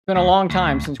Been a long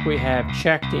time since we have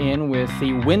checked in with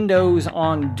the Windows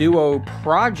on Duo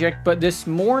project, but this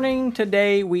morning,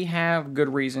 today, we have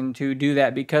good reason to do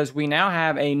that because we now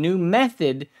have a new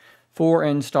method for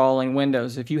installing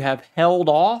Windows. If you have held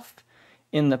off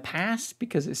in the past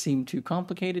because it seemed too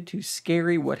complicated, too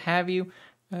scary, what have you,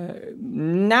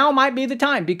 now might be the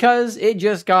time because it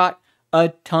just got a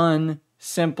ton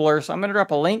simpler. So I'm going to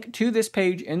drop a link to this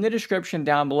page in the description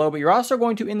down below, but you're also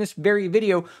going to, in this very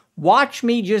video, watch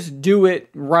me just do it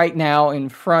right now in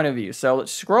front of you. So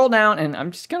let's scroll down, and I'm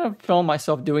just going to film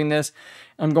myself doing this.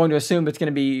 I'm going to assume it's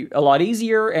going to be a lot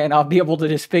easier, and I'll be able to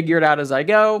just figure it out as I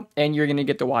go, and you're going to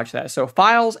get to watch that. So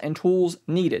files and tools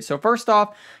needed. So first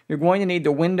off, you're going to need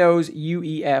the Windows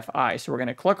UEFI. So we're going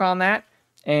to click on that,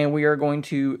 and we are going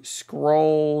to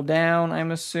scroll down,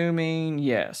 I'm assuming.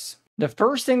 Yes. The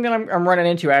first thing that I'm running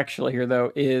into actually here,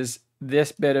 though, is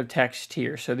this bit of text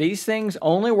here. So these things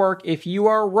only work if you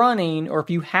are running, or if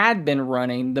you had been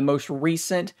running, the most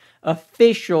recent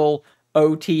official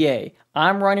OTA.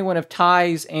 I'm running one of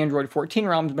Ty's Android 14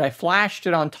 ROMs, but I flashed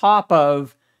it on top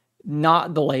of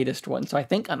not the latest one. So I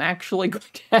think I'm actually going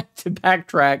to have to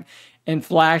backtrack and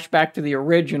flash back to the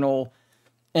original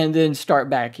and then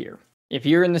start back here. If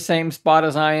you're in the same spot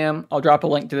as I am, I'll drop a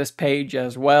link to this page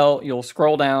as well. You'll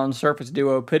scroll down, Surface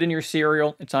Duo, put in your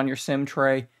serial. It's on your SIM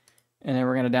tray. And then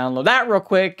we're going to download that real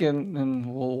quick,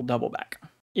 and we'll double back.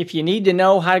 If you need to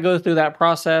know how to go through that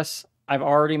process, I've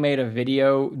already made a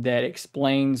video that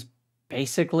explains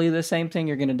basically the same thing.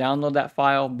 You're going to download that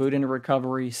file, boot into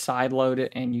recovery, sideload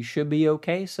it, and you should be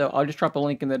okay. So I'll just drop a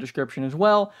link in the description as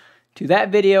well to that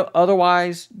video.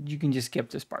 Otherwise, you can just skip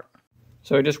this part.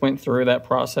 So I just went through that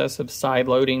process of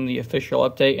sideloading the official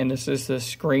update, and this is the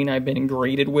screen I've been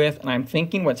greeted with. And I'm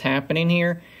thinking what's happening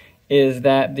here is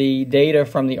that the data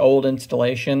from the old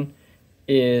installation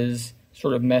is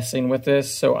sort of messing with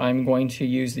this. So I'm going to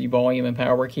use the volume and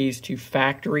power keys to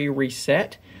factory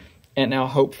reset, and now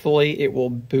hopefully it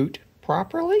will boot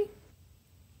properly.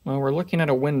 Well, we're looking at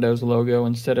a Windows logo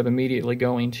instead of immediately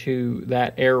going to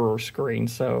that error screen,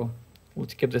 so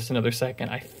let's give this another second.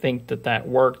 I think that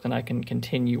worked, and I can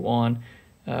continue on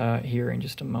here in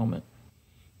just a moment.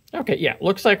 Okay, yeah,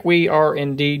 looks like we are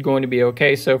indeed going to be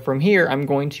okay. So from here, I'm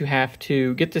going to have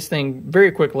to get this thing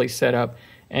very quickly set up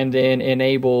and then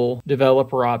enable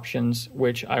developer options,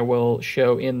 which I will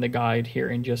show in the guide here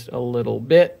in just a little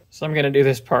bit. So I'm going to do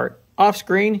this part off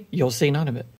screen. You'll see none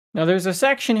of it. Now, there's a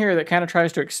section here that kind of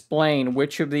tries to explain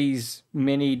which of these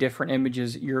many different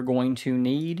images you're going to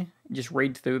need. Just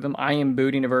read through them. I am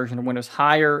booting a version of Windows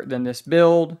higher than this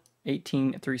build,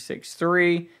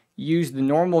 18363. Use the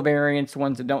normal variants, the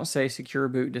ones that don't say secure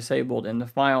boot disabled in the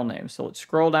file name. So let's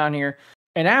scroll down here.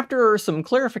 And after some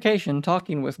clarification,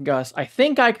 talking with Gus, I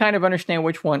think I kind of understand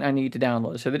which one I need to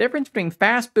download. So the difference between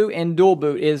fast boot and dual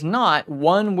boot is not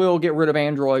one will get rid of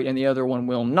Android and the other one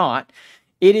will not.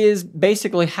 It is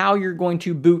basically how you're going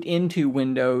to boot into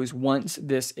Windows once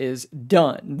this is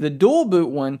done. The dual boot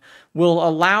one will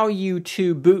allow you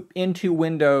to boot into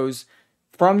Windows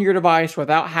from your device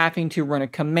without having to run a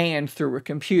command through a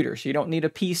computer. So you don't need a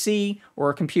PC or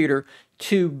a computer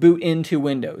to boot into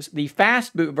Windows. The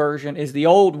fast boot version is the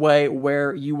old way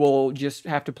where you will just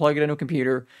have to plug it into a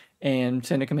computer and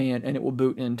send a command and it will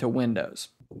boot into Windows.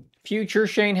 Future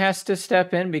Shane has to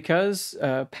step in because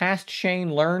past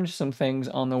Shane learned some things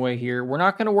on the way here. We're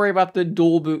not going to worry about the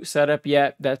dual boot setup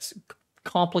yet. That's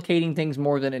complicating things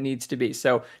more than it needs to be.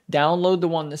 So download the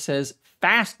one that says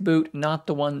fast boot, not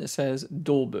the one that says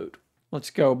dual boot.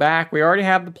 Let's go back. We already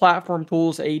have the platform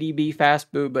tools, ADB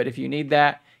fast boot, but if you need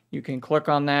that, you can click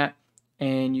on that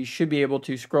and you should be able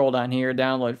to scroll down here,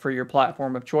 download for your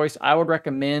platform of choice. I would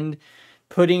recommend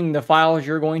putting the files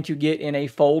you're going to get in a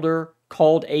folder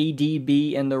called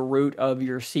ADB in the root of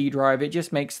your C drive. It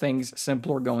just makes things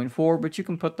simpler going forward, but you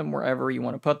can put them wherever you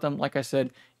want to put them. Like I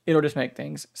said, it'll just make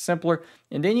things simpler.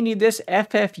 And then you need this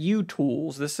FFU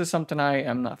tools. This is something I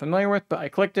am not familiar with, but I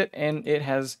clicked it and it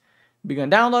has begun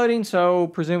downloading. So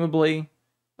presumably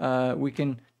we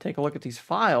can take a look at these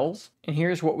files. And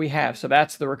here's what we have. So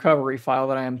that's the recovery file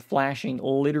that I am flashing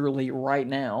literally right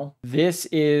now. This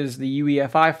is the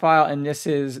UEFI file, and this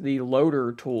is the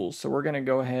loader tools. So we're going to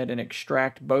go ahead and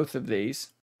extract both of these,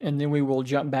 and then we will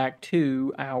jump back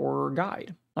to our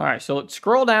guide. All right, so let's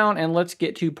scroll down and let's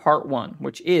get to part 1,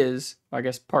 which is, I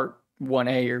guess, part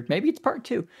 1A, or maybe it's part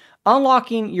 2.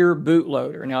 Unlocking your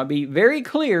bootloader. Now, be very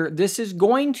clear, this is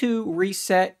going to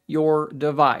reset your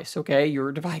device, okay?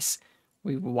 Your device.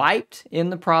 We wiped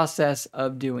in the process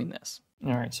of doing this.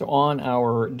 All right, so on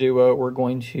our Duo, we're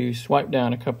going to swipe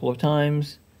down a couple of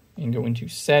times and go into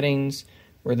Settings.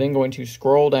 We're then going to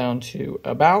scroll down to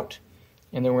About,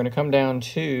 And then we're going to come down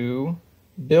to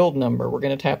build number. We're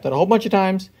going to tap that a whole bunch of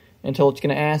times until it's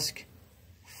going to ask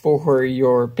for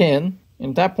your PIN. And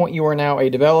at that point, you are now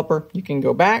a developer. You can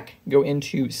go back, go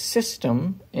into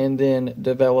System, and then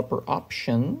Developer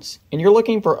Options. And you're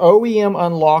looking for OEM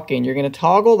Unlocking. You're going to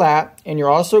toggle that, and you're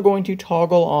also going to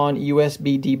toggle on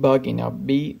USB debugging. Now,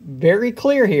 be very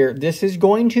clear here. This is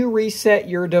going to reset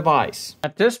your device.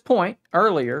 At this point,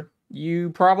 earlier,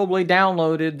 you probably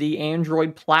downloaded the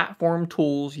Android platform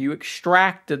tools, you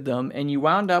extracted them, and you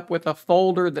wound up with a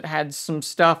folder that had some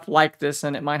stuff like this,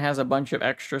 and it might has a bunch of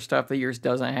extra stuff that yours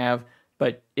doesn't have,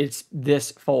 but it's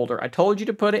this folder. I told you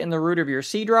to put it in the root of your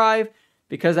C drive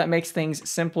because that makes things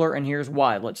simpler, and here's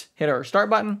why. Let's hit our start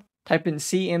button, type in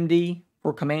CMD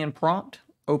for command prompt,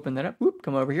 open that up, whoop,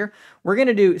 come over here. We're going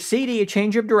to do CD, a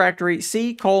change of directory,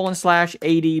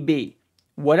 C:/ADB.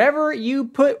 Whatever you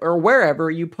put, or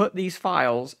wherever you put these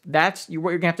files, that's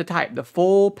what you're going to have to type, the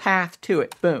full path to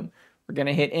it. Boom. We're going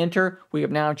to hit enter. We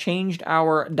have now changed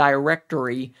our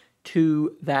directory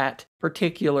to that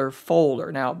particular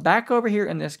folder. Now, back over here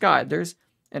in this guide, there's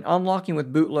an unlocking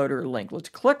with bootloader link. Let's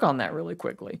click on that really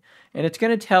quickly, and it's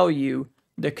going to tell you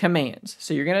the commands.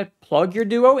 So you're going to plug your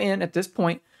Duo in at this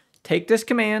point, take this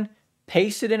command,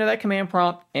 paste it into that command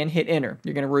prompt, and hit enter.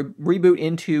 You're going to reboot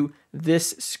into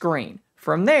this screen.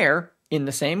 From there, in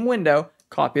the same window,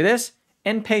 copy this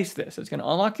and paste this. It's going to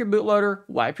unlock your bootloader,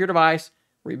 wipe your device,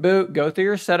 reboot, go through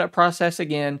your setup process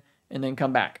again, and then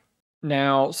come back.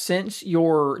 Now, since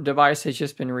your device has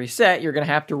just been reset, you're going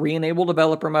to have to re-enable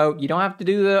developer mode. You don't have to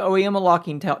do the OEM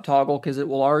unlocking toggle because it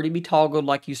will already be toggled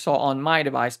like you saw on my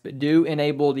device, but do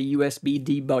enable the USB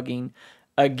debugging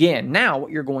again. Now,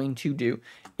 what you're going to do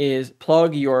is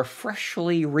plug your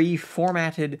freshly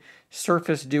reformatted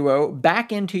Surface Duo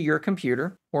back into your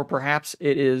computer, or perhaps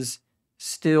it is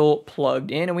still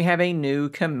plugged in, and we have a new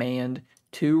command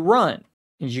to run.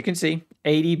 As you can see,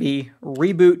 ADB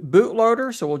reboot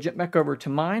bootloader. So we'll jump back over to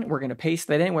mine. We're going to paste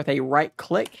that in with a right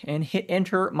click and hit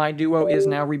enter. My Duo is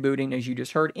now rebooting, as you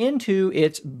just heard, into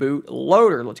its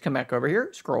bootloader. Let's come back over here,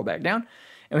 scroll back down.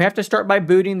 And we have to start by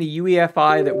booting the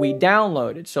UEFI that we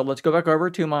downloaded. So let's go back over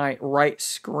to my right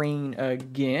screen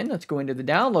again. Let's go into the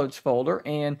downloads folder,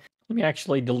 and let me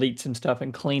actually delete some stuff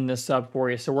and clean this up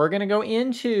for you. So we're going to go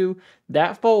into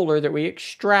that folder that we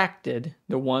extracted,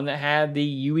 the one that had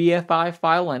the UEFI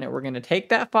file in it. We're going to take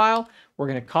that file, we're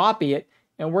going to copy it,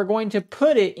 and we're going to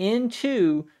put it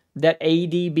into that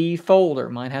ADB folder.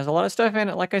 Mine has a lot of stuff in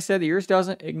it. Like I said, yours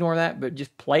doesn't. Ignore that, but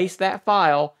just place that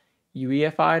file,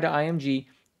 UEFI to IMG,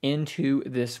 into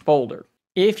this folder.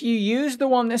 If you use the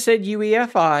one that said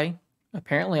UEFI,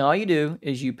 apparently all you do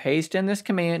is you paste in this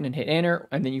command and hit enter,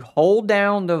 and then you hold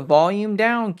down the volume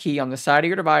down key on the side of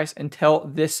your device until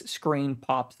this screen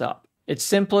pops up. It's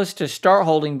simplest to start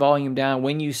holding volume down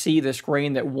when you see the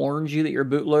screen that warns you that your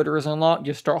bootloader is unlocked.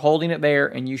 Just start holding it there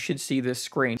and you should see this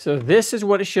screen. So this is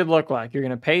what it should look like. You're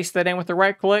going to paste that in with the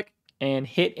right click and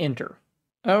hit enter.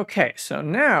 Okay, so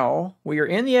now we are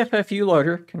in the FFU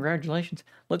loader. Congratulations.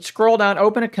 Let's scroll down,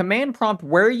 open a command prompt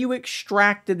where you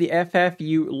extracted the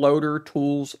FFU loader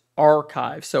tools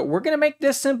archive. So we're going to make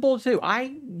this simple too.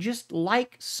 I just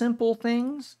like simple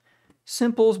things.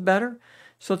 Simple's better.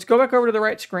 So let's go back over to the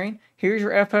right screen. Here's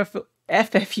your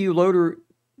FFU loader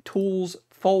tools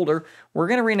folder. We're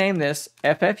going to rename this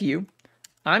FFU.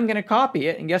 I'm going to copy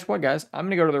it, and guess what, guys? I'm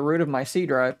going to go to the root of my C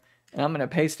drive, and I'm going to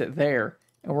paste it there.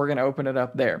 And we're going to open it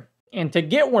up there. And to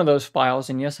get one of those files,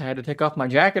 and yes, I had to take off my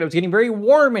jacket. It was getting very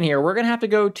warm in here. We're going to have to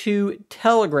go to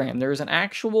Telegram. There's an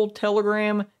actual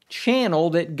Telegram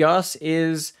channel that Gus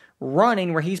is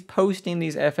running where he's posting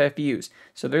these FFUs.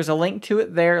 So there's a link to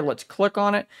it there. Let's click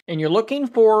on it. And you're looking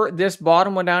for this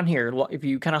bottom one down here. If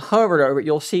you kind of hovered over it,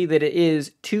 you'll see that it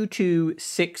is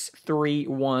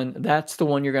 22631. That's the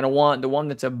one you're going to want. The one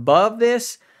that's above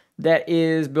this, that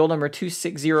is build number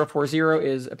 26040,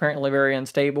 is apparently very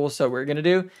unstable. So what we're going to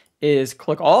do is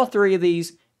click all three of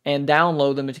these and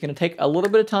download them. It's going to take a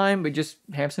little bit of time, but just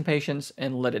have some patience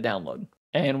and let it download.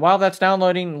 And while that's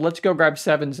downloading, let's go grab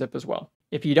 7-zip as well.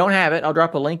 If you don't have it, I'll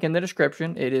drop a link in the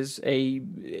description. It is a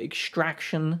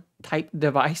extraction type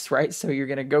device, right? So you're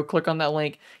going to go click on that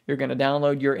link. You're going to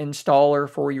download your installer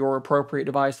for your appropriate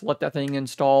device. Let that thing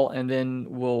install, and then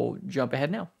we'll jump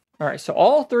ahead now. All right, so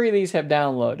all three of these have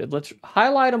downloaded. Let's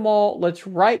highlight them all. Let's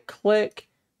right-click,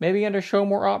 maybe under Show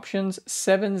More Options,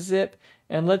 7-zip,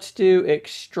 and let's do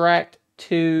Extract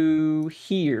to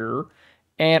here.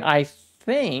 And I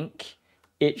think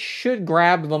it should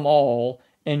grab them all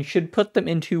and should put them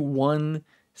into one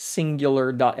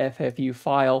singular .ffu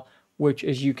file, which,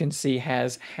 as you can see,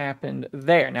 has happened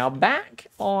there. Now, back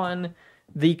on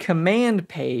the command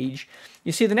page,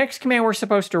 you see the next command we're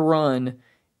supposed to run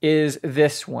is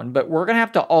this one, but we're going to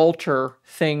have to alter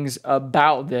things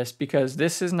about this because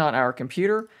this is not our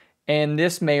computer, and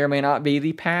this may or may not be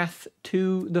the path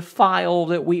to the file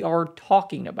that we are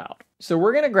talking about. So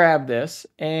we're going to grab this,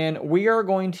 and we are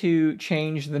going to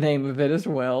change the name of it as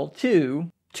well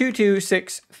to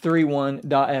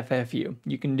 22631.ffu.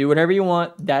 You can do whatever you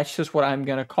want. That's just what I'm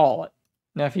going to call it.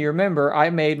 Now, if you remember, I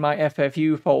made my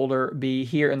FFU folder be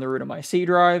here in the root of my C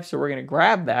drive, so we're going to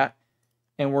grab that,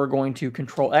 and we're going to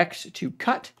Control-X to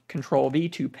cut, Control-V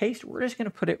to paste. We're just going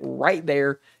to put it right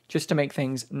there just to make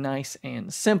things nice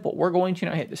and simple. We're going to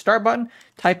now hit the Start button,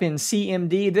 type in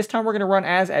CMD. This time we're going to run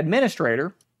as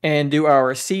administrator and do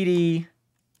our CD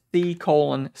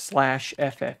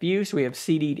C:/FFU. So we have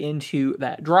CD'd into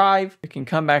that drive. We can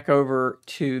come back over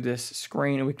to this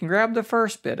screen and we can grab the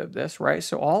first bit of this, right?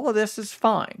 So all of this is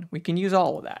fine. We can use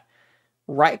all of that.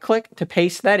 Right-click to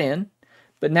paste that in.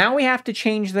 But now we have to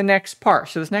change the next part.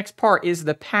 So this next part is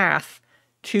the path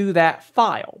to that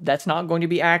file. That's not going to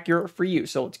be accurate for you.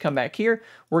 So let's come back here.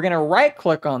 We're going to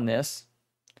right-click on this.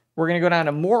 We're going to go down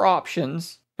to More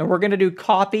Options, and we're going to do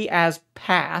Copy as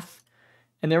Path.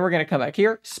 And then we're going to come back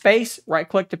here, space,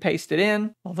 right-click to paste it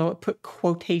in, although it put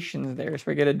quotations there, so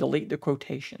we're going to delete the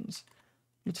quotations.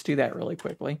 Let's do that really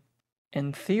quickly.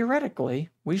 And theoretically,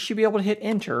 we should be able to hit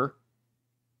Enter,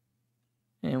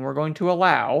 and we're going to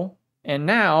allow. And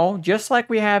now, just like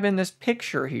we have in this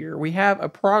picture here, we have a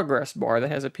progress bar that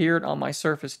has appeared on my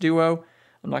Surface Duo.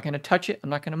 I'm not going to touch it.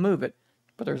 I'm not going to move it.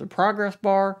 But there's a progress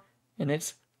bar, and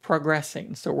it's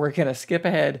progressing. So we're going to skip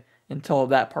ahead until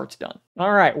that part's done.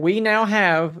 All right, we now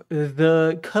have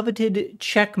the coveted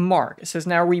check mark. It says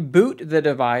now reboot the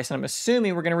device. And I'm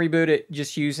assuming we're going to reboot it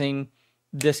just using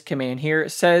this command here. It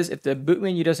says if the boot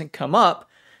menu doesn't come up,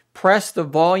 press the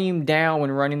volume down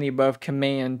when running the above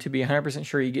command to be 100%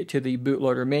 sure you get to the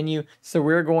bootloader menu. So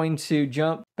we're going to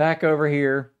jump back over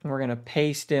here and we're going to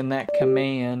paste in that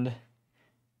command.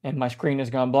 And my screen has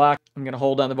gone black. I'm going to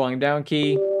hold down the volume down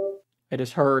key. I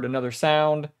just heard another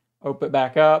sound. Open it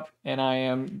back up and I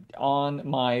am on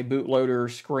my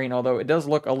bootloader screen, although it does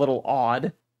look a little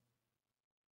odd.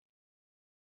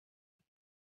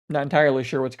 Not entirely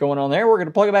sure what's going on there. We're going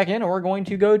to plug it back in and we're going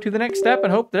to go to the next step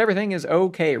and hope that everything is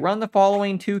okay. Run the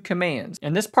following 2 commands.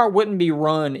 And this part wouldn't be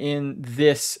run in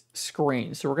this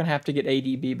screen. So we're going to have to get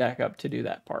ADB back up to do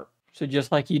that part. So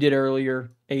just like you did earlier,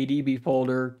 ADB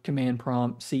folder, command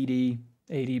prompt, CD,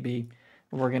 ADB.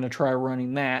 We're going to try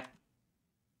running that.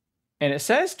 And it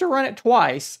says to run it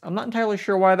twice. I'm not entirely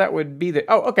sure why that would be the...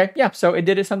 Oh, okay. Yeah, so it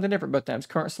did something different both times.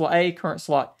 Current slot A, current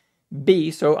slot B.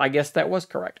 So I guess that was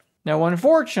correct. Now,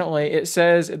 unfortunately, it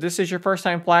says if this is your first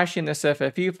time flashing this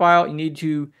FFU file, you need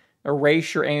to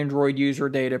erase your Android user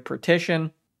data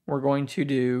partition. We're going to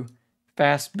do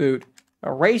fastboot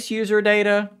erase user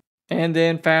data and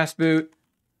then fastboot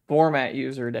format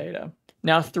user data.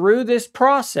 Now, through this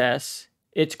process,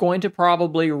 it's going to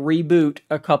probably reboot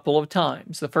a couple of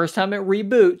times. The first time it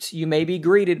reboots, you may be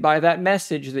greeted by that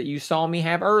message that you saw me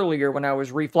have earlier when I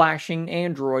was reflashing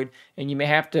Android, and you may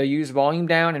have to use volume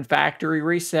down and factory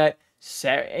reset,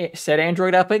 set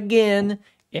Android up again,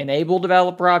 enable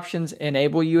developer options,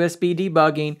 enable USB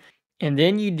debugging, and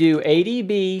then you do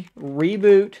ADB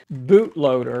reboot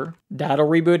bootloader. That'll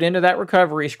reboot into that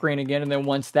recovery screen again. And then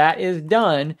once that is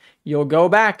done, you'll go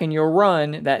back and you'll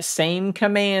run that same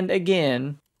command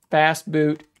again,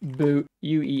 fastboot boot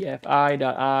uefi.img,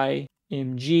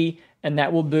 and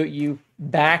that will boot you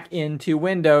back into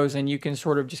Windows, and you can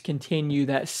sort of just continue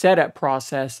that setup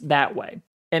process that way.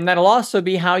 And that'll also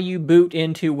be how you boot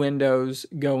into Windows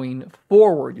going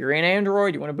forward. You're in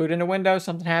Android, you want to boot into Windows,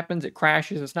 something happens, it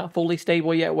crashes, it's not fully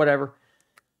stable yet, whatever.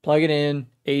 Plug it in,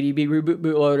 ADB reboot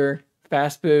bootloader,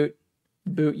 fastboot,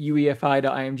 boot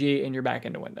uefi.img, and you're back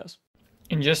into Windows.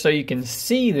 And just so you can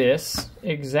see this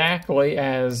exactly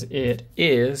as it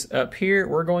is, up here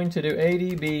we're going to do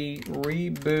ADB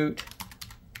reboot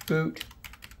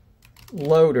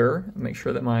bootloader. Make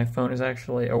sure that my phone is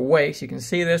actually awake so you can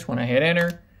see this when I hit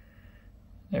enter.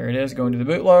 There it is, going to the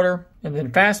bootloader. And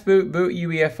then fastboot boot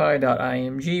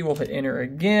uefi.img. We'll hit enter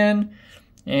again,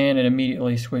 and it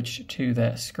immediately switched to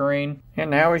that screen.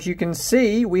 And now, as you can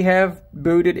see, we have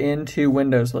booted into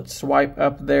Windows. Let's swipe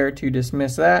up there to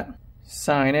dismiss that.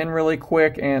 Sign in really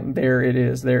quick, and there it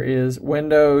is. There is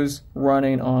Windows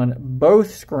running on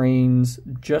both screens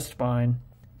just fine.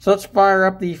 So let's fire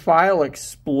up the File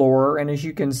Explorer, and as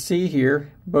you can see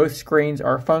here, both screens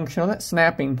are functional. That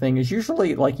snapping thing is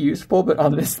usually useful, but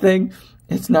on this thing,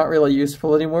 it's not really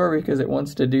useful anymore because it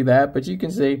wants to do that. But you can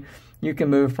see you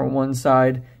can move from one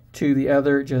side to the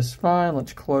other just fine.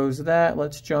 Let's close that.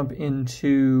 Let's jump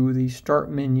into the start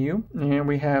menu. And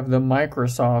we have the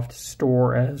Microsoft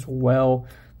Store as well.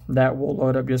 That will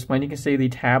load up just fine. You can see the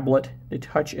tablet, the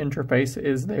touch interface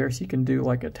is there, so you can do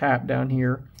like a tap down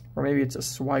here, or maybe it's a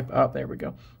swipe up, there we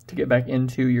go, to get back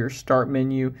into your start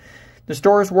menu. The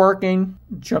store is working.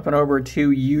 Jumping over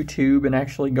to YouTube and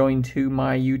actually going to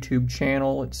my YouTube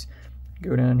channel. Let's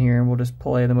go down here and we'll just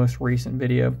play the most recent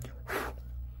video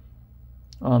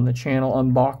on the channel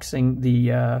unboxing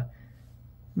the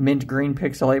Mint Green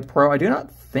Pixel 8 Pro. I do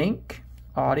not think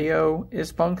audio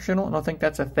is functional. I don't think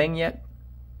that's a thing yet.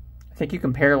 I think you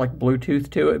can pair like Bluetooth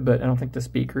to it, but I don't think the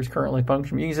speaker is currently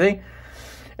functioning. You can see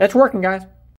it's working, guys.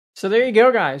 So there you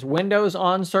go, guys. Windows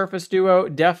on Surface Duo,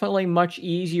 definitely much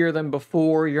easier than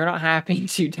before. You're not having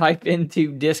to type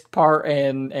into diskpart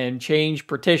and change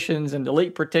partitions and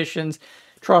delete partitions.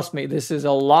 Trust me, this is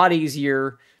a lot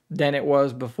easier than it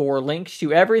was before. Links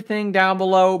to everything down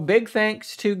below. Big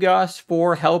thanks to Gus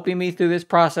for helping me through this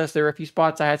process. There were a few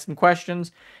spots I had some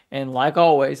questions, and like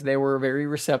always, they were very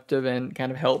receptive and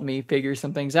kind of helped me figure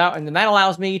some things out, and then that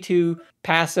allows me to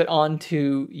pass it on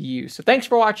to you. So thanks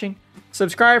for watching.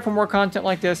 Subscribe for more content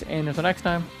like this, and until next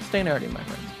time, stay nerdy, my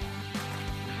friends.